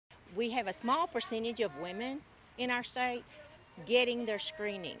we have a small percentage of women in our state getting their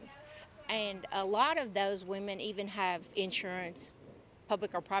screenings. And a lot of those women even have insurance,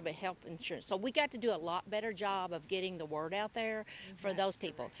 public or private health insurance. So we got to do a lot better job of getting the word out there for those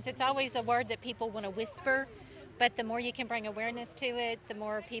people. It's always a word that people want to whisper, but the more you can bring awareness to it, the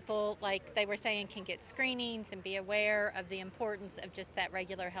more people, like they were saying, can get screenings and be aware of the importance of just that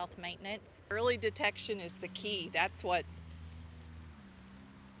regular health maintenance. Early detection is the key. That's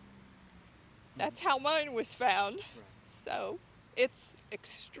how mine was found. So it's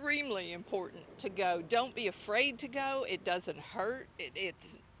extremely important to go. Don't be afraid to go. It doesn't hurt.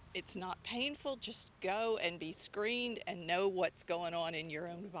 It's not painful. Just go and be screened and know what's going on in your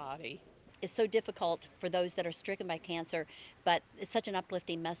own body. It's so difficult for those that are stricken by cancer, but it's such an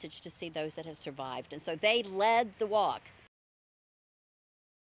uplifting message to see those that have survived. And so they led the walk.